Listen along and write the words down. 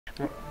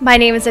My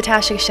name is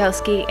Natasha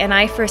Gashowski, and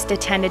I first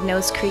attended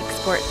Nose Creek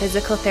Sport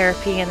Physical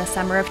Therapy in the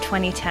summer of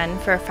 2010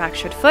 for a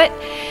fractured foot,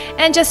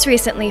 and just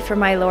recently for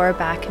my lower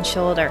back and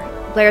shoulder.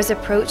 Blair's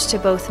approach to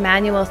both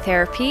manual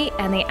therapy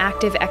and the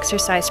active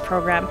exercise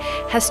program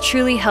has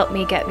truly helped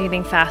me get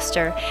moving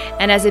faster.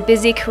 And as a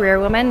busy career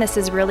woman, this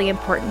is really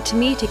important to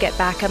me to get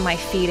back on my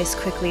feet as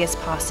quickly as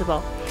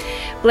possible.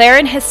 Blair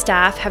and his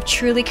staff have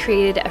truly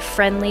created a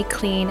friendly,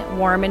 clean,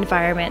 warm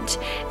environment,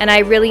 and I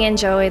really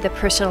enjoy the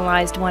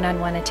personalized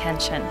one-on-one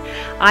attention.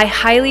 I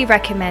highly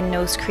recommend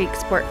Nose Creek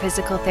Sport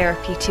Physical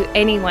Therapy to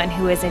anyone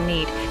who is in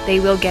need. They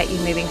will get you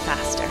moving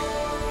faster.